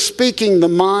really just speaking the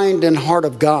mind and heart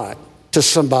of God to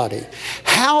somebody.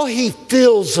 How he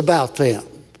feels about them.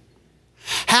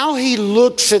 How he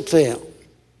looks at them.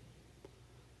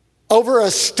 Over a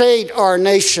state or a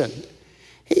nation.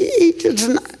 He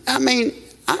doesn't,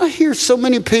 I hear so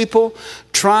many people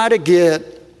try to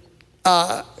get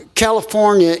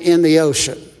California in the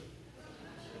ocean.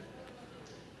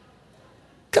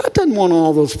 God doesn't want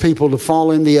all those people to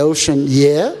fall in the ocean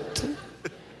yet.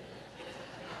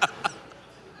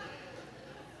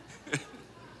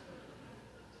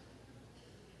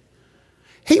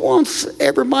 He wants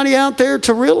everybody out there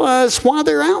to realize why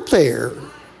they're out there.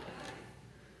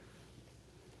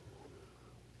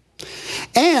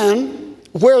 And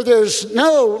where there's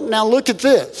now look at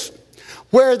this.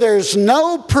 Where there's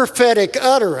no prophetic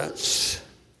utterance.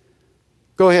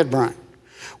 Go ahead, Brian.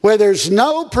 Where there's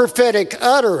no prophetic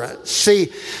utterance.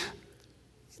 See,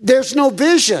 there's no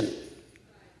vision.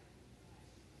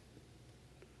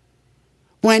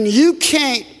 When you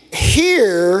can't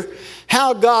hear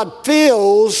how God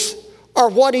feels or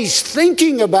what he's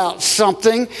thinking about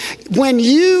something,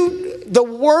 the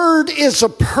word is a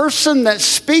person that's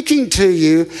speaking to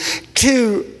you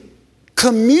to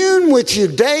commune with you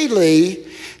daily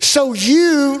so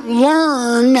you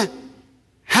learn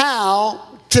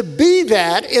how to be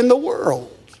that in the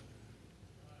world.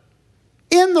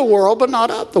 In the world, but not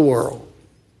of the world.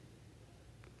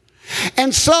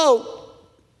 And so,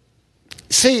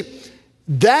 see,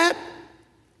 that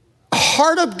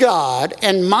heart of God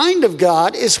and mind of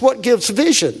God is what gives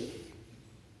vision.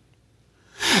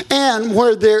 And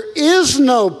where there is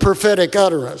no prophetic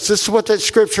utterance, this is what that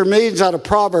scripture means out of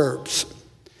Proverbs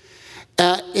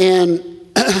in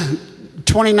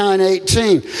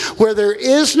 29:18, where there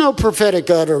is no prophetic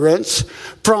utterance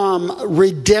from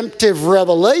redemptive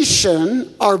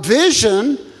revelation or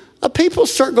vision, people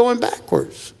start going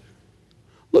backwards.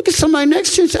 Look at somebody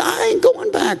next to you and say, I ain't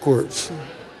going backwards.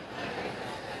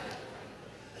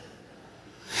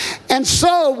 And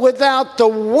so without the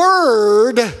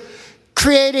word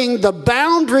creating the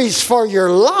boundaries for your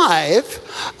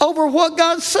life over what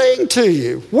God's saying to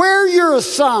you, where you're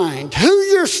assigned, who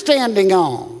you're standing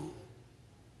on,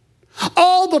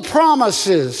 all the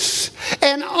promises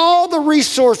and all the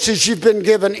resources you've been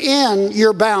given in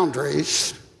your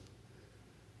boundaries,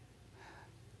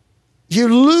 you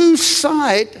lose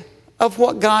sight of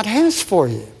what God has for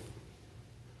you.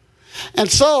 And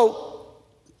so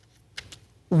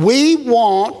we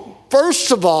want,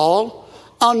 first of all,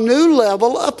 a new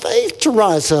level of faith to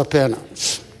rise up in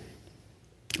us.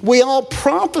 We all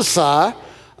prophesy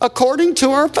according to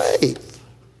our faith.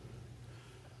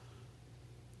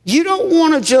 You don't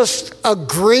want to just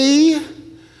agree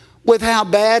with how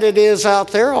bad it is out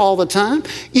there all the time.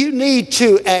 You need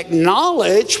to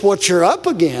acknowledge what you're up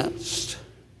against.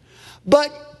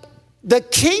 But the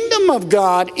kingdom of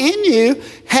God in you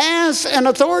has an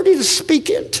authority to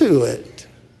speak into it,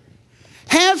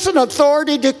 has an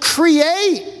authority to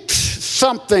create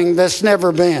something that's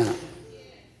never been.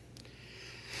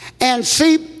 And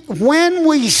see, when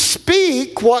we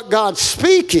speak what God's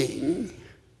speaking,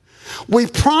 we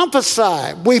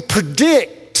prophesy, we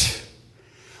predict,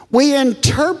 we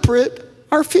interpret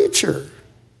our future.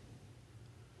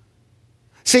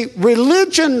 See,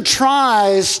 religion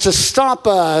tries to stop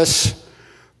us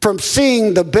from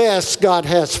seeing the best God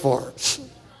has for us.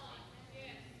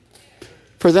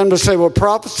 For them to say, well,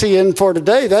 prophecy isn't for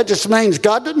today, that just means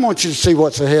God doesn't want you to see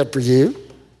what's ahead for you.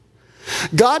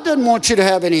 God doesn't want you to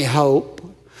have any hope.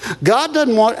 God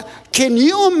doesn't want... Can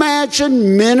you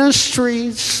imagine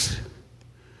ministries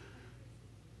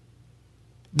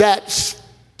that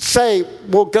say,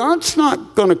 well, God's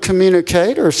not going to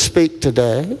communicate or speak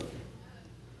today?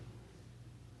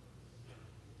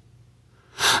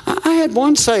 I had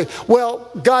one say,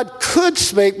 well, God could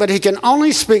speak, but he can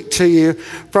only speak to you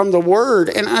from the Word.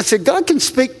 And I said, God can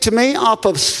speak to me off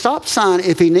of a stop sign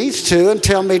if he needs to and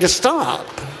tell me to stop.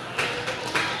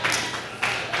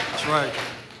 That's right.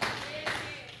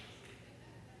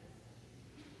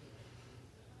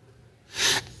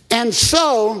 And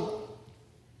so,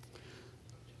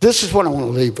 this is what I want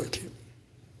to leave with you.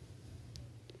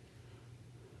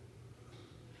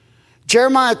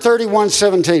 Jeremiah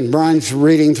 31:17. Brian's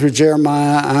reading through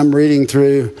Jeremiah. I'm reading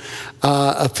through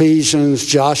Ephesians,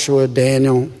 Joshua,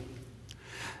 Daniel.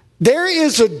 There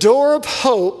is a door of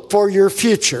hope for your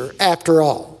future after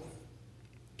all.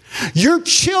 Your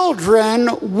children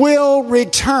will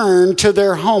return to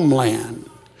their homeland,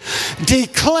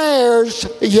 declares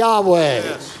Yahweh.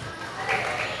 Yes.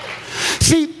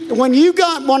 See, when you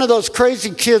got one of those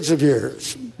crazy kids of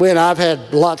yours, when I've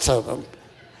had lots of them,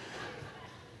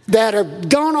 that have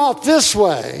gone off this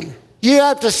way, you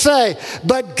have to say,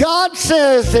 but God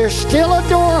says there's still a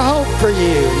door of hope for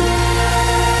you.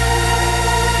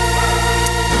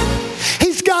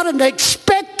 He's got an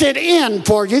expected end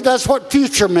for you. That's what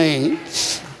future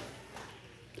means.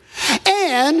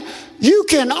 And you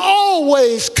can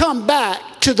always come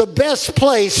back to the best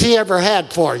place he ever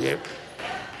had for you.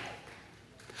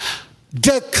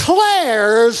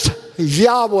 Declares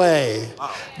Yahweh,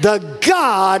 the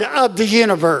God of the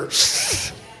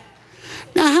universe.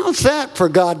 Now, how's that for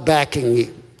God backing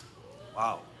you?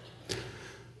 Wow.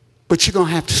 But you're going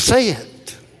to have to say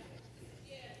it.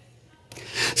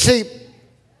 See,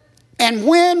 and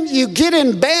when you get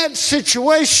in bad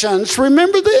situations,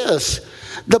 remember this.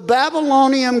 The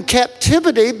Babylonian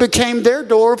captivity became their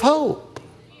door of hope.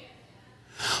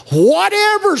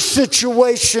 Whatever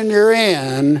situation you're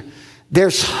in,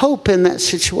 there's hope in that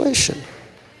situation.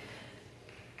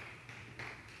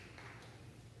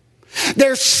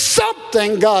 There's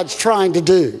something God's trying to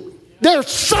do. There's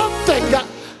something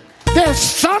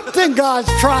God's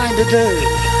trying to do.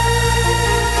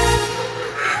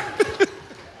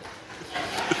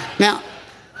 Now,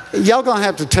 y'all gonna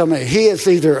have to tell me, he is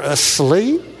either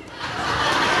asleep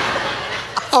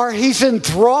or he's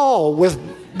enthralled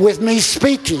with me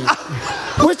speaking.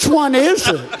 Which one is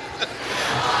it?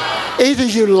 Either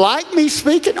you like me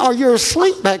speaking or you're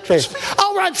asleep back there.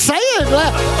 All right, say it.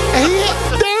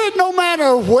 No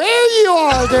matter where you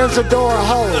are, there's a door of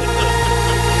hope.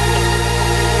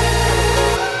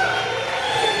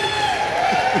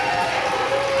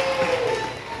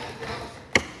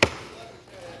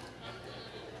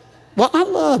 Well, I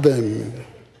love him,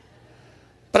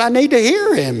 but I need to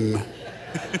hear him.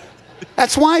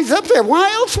 That's why he's up there.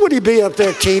 Why else would he be up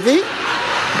there, TV,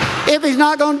 if he's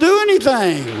not going to do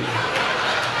anything?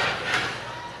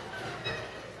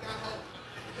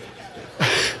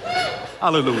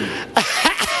 Hallelujah.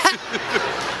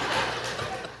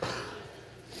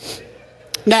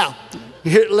 Now,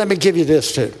 here, let me give you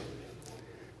this too.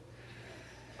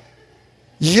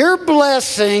 Your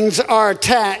blessings are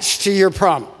attached to your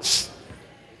promise.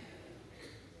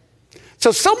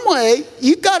 So some way,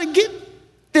 you've got to get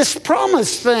this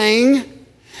promise thing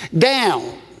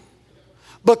down,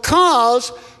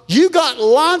 because you got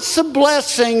lots of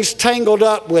blessings tangled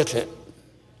up with it.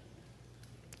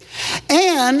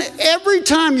 And every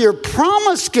time your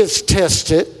promise gets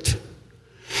tested,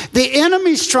 the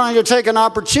enemy's trying to take an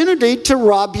opportunity to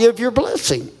rob you of your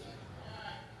blessing.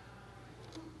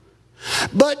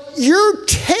 But your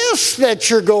tests that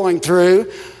you're going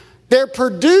through, they're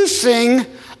producing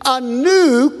a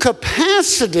new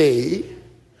capacity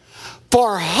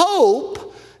for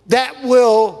hope that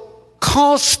will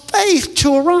cause faith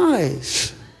to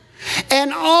arise.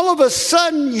 And all of a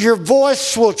sudden, your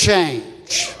voice will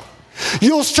change.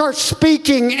 You'll start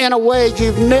speaking in a way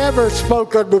you've never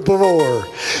spoken before.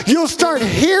 You'll start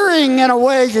hearing in a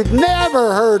way you've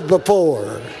never heard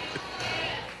before.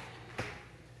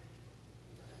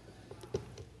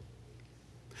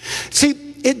 See,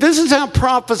 this is how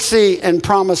prophecy and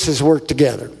promises work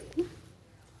together.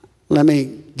 Let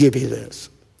me give you this.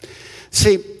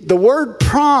 See, the word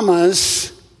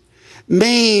promise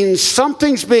means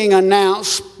something's being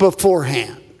announced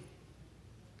beforehand.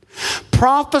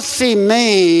 Prophecy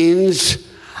means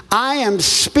I am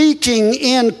speaking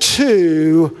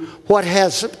into what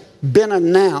has been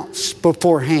announced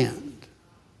beforehand.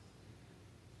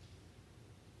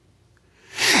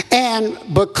 And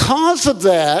because of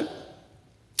that,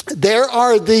 there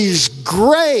are these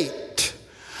great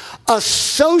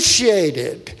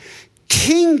associated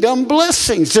kingdom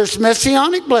blessings. There's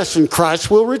messianic blessing. Christ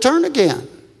will return again.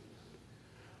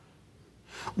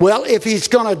 Well, if he's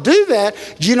going to do that,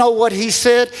 you know what he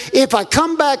said? If I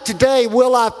come back today,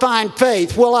 will I find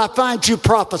faith? Will I find you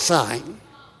prophesying?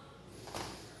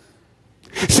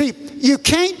 See, you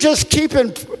can't just keep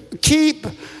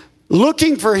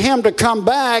looking for him to come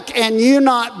back and you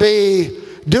not be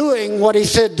doing what he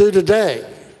said do today.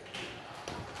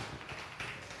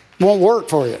 Won't work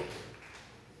for you.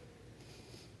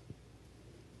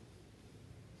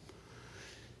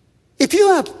 If you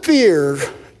have fear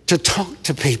to talk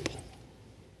to people,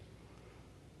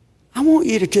 I want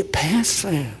you to get past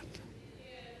that.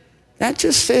 That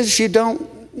just says you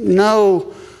don't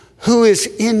know who is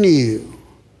in you.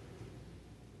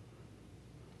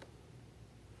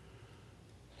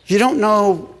 You don't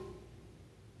know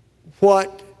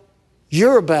what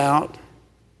you're about.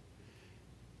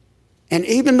 And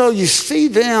even though you see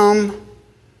them,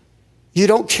 you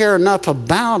don't care enough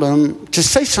about them to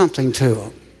say something to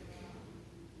them.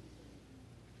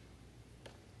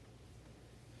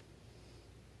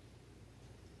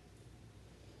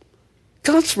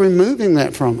 God's removing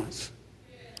that from us.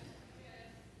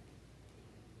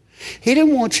 He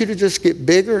didn't want you to just get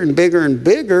bigger and bigger and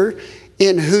bigger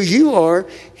in who you are.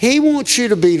 He wants you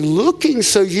to be looking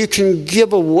so you can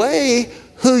give away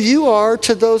who you are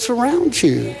to those around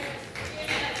you.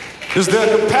 Is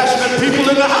there compassionate people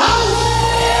in the house?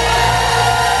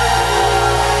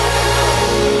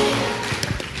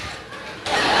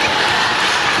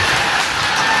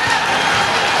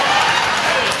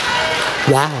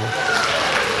 Wow.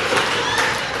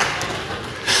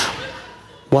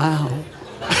 Wow.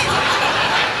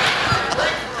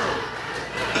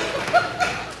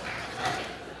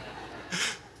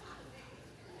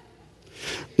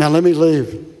 Now let me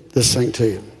leave this thing to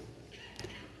you.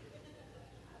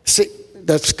 See,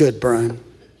 that's good, Brian.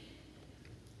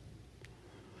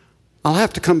 I'll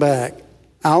have to come back.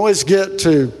 I always get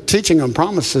to teaching on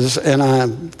promises, and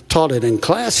I've taught it in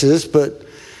classes, but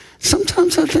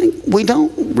sometimes I think we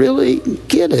don't really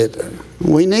get it.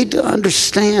 We need to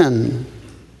understand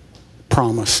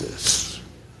promises.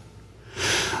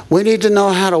 We need to know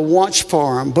how to watch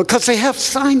for them because they have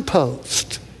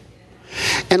signposts.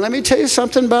 And let me tell you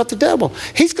something about the devil.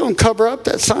 He's going to cover up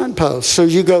that signpost so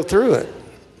you go through it.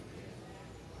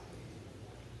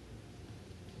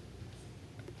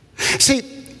 See,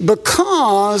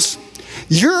 because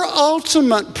your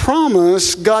ultimate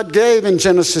promise God gave in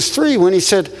Genesis 3 when he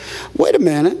said, wait a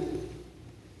minute.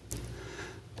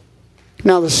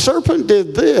 Now the serpent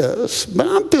did this, but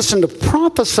I'm fixing to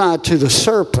prophesy to the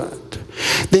serpent.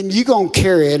 Then you're going to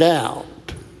carry it out.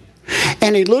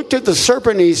 And he looked at the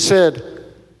serpent and he said,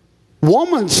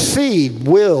 woman's seed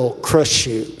will crush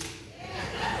you.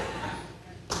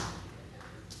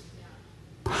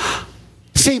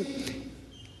 See,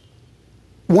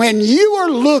 when you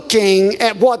are looking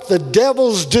at what the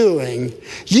devil's doing,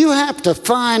 you have to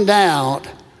find out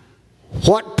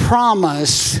what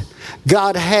promise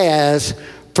God has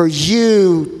for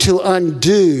you to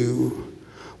undo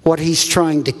what he's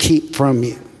trying to keep from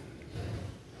you.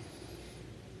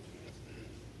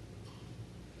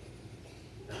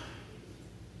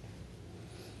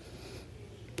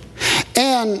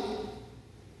 And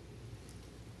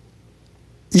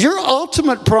your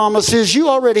ultimate promise is you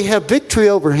already have victory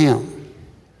over him.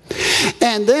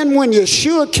 And then when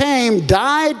Yeshua came,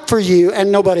 died for you,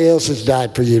 and nobody else has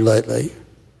died for you lately.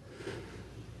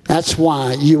 That's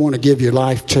why you want to give your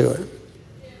life to it.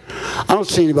 I don't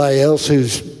see anybody else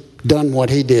who's done what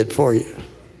he did for you.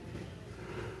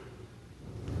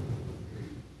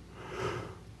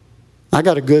 I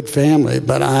got a good family,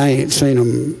 but I ain't seen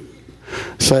them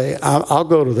say, I'll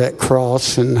go to that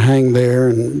cross and hang there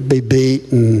and be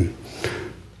beat, and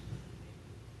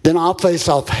then I'll face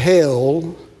off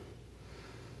hell.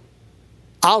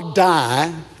 I'll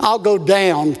die. I'll go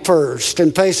down first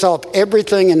and face off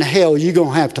everything in hell you're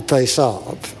going to have to face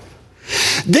off.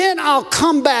 Then I'll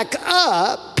come back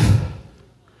up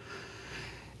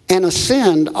and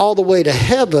ascend all the way to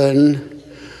heaven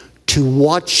to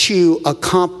watch you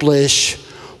accomplish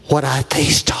what I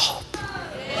faced off.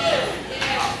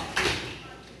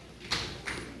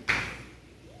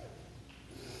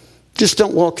 Just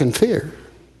don't walk in fear.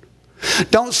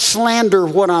 Don't slander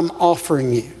what I'm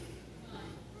offering you.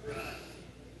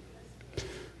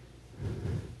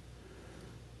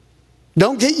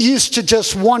 Don't get used to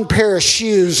just one pair of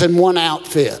shoes and one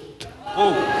outfit.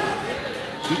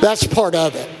 That's part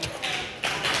of it.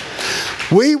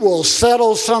 We will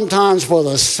settle sometimes for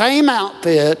the same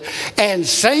outfit and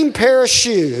same pair of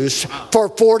shoes for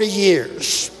 40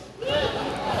 years.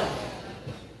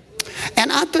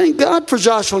 And I thank God for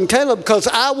Joshua and Caleb, because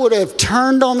I would have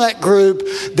turned on that group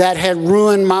that had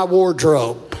ruined my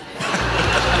wardrobe.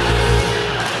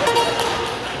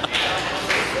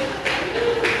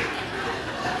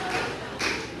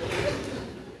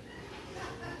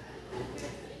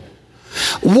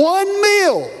 One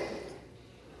meal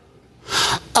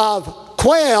of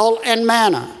quail and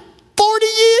manna. 40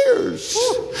 years.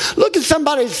 Look at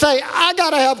somebody and say, I got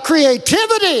to have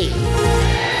creativity.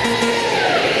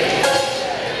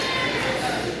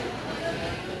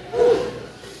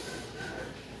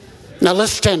 Now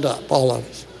let's stand up, all of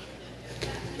us.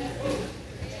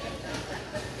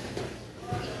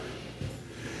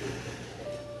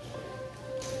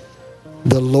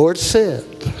 The Lord said,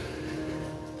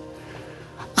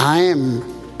 I am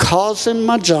causing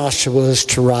my Joshuas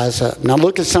to rise up. Now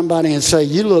look at somebody and say,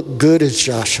 you look good as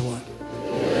Joshua.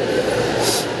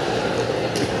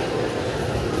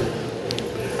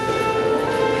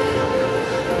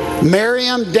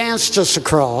 Miriam danced us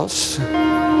across,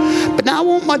 but now I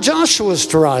want my Joshuas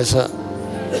to rise up.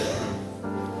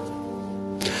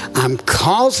 I'm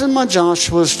causing my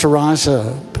Joshuas to rise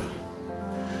up,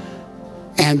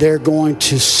 and they're going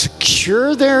to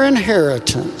secure their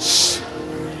inheritance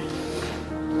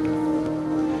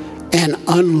and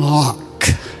unlock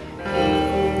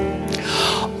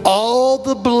all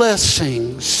the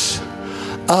blessings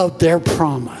of their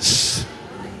promise.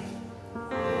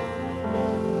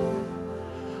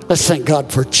 Let's thank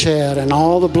God for Chad and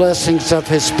all the blessings of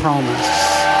his promise.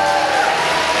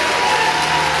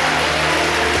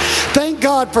 Thank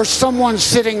God for someone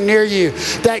sitting near you,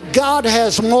 that God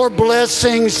has more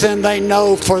blessings than they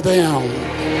know for them.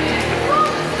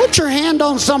 Put your hand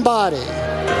on somebody.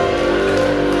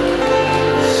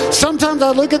 Sometimes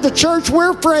I look at the church,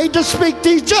 we're afraid to speak to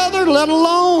each other, let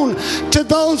alone to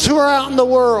those who are out in the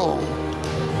world.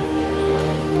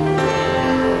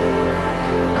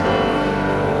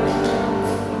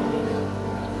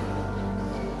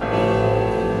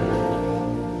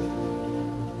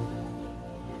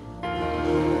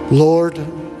 Lord,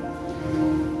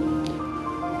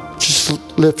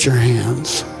 just lift your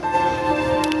hands.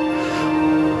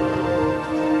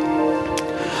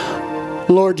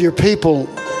 Lord, your people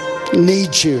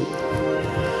need you.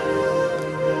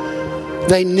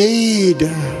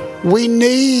 We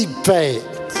need faith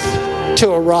to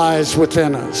arise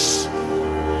within us.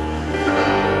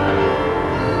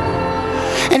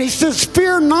 And he says,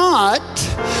 fear not,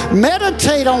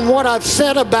 meditate on what I've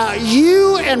said about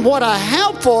you and what I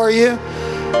have for you,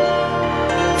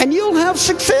 and you'll have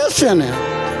success in it.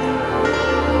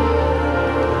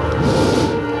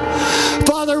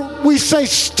 Father, we say,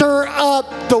 stir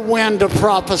up the wind of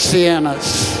prophecy in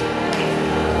us.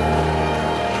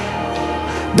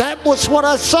 That was what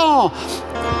I saw.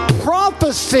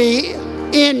 Prophecy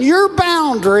in your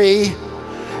boundary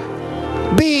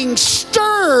being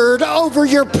stirred over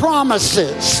your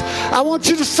promises. I want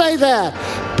you to say that.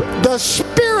 The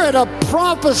spirit of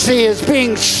prophecy is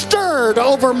being stirred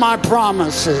over my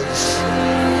promises.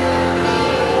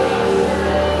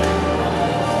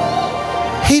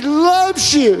 He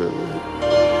loves you.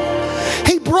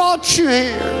 He brought you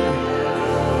here.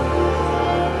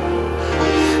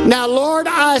 Now, Lord,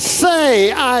 I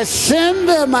say, I send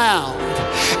them out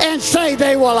and say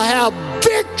they will have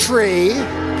victory,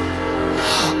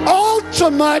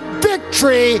 ultimate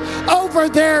victory over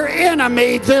their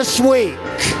enemy this week.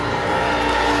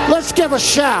 Let's give a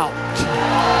shout.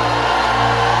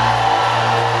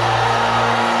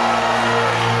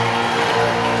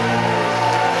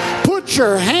 Put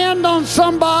your hand on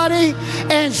somebody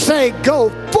and say, go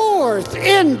forth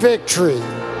in victory.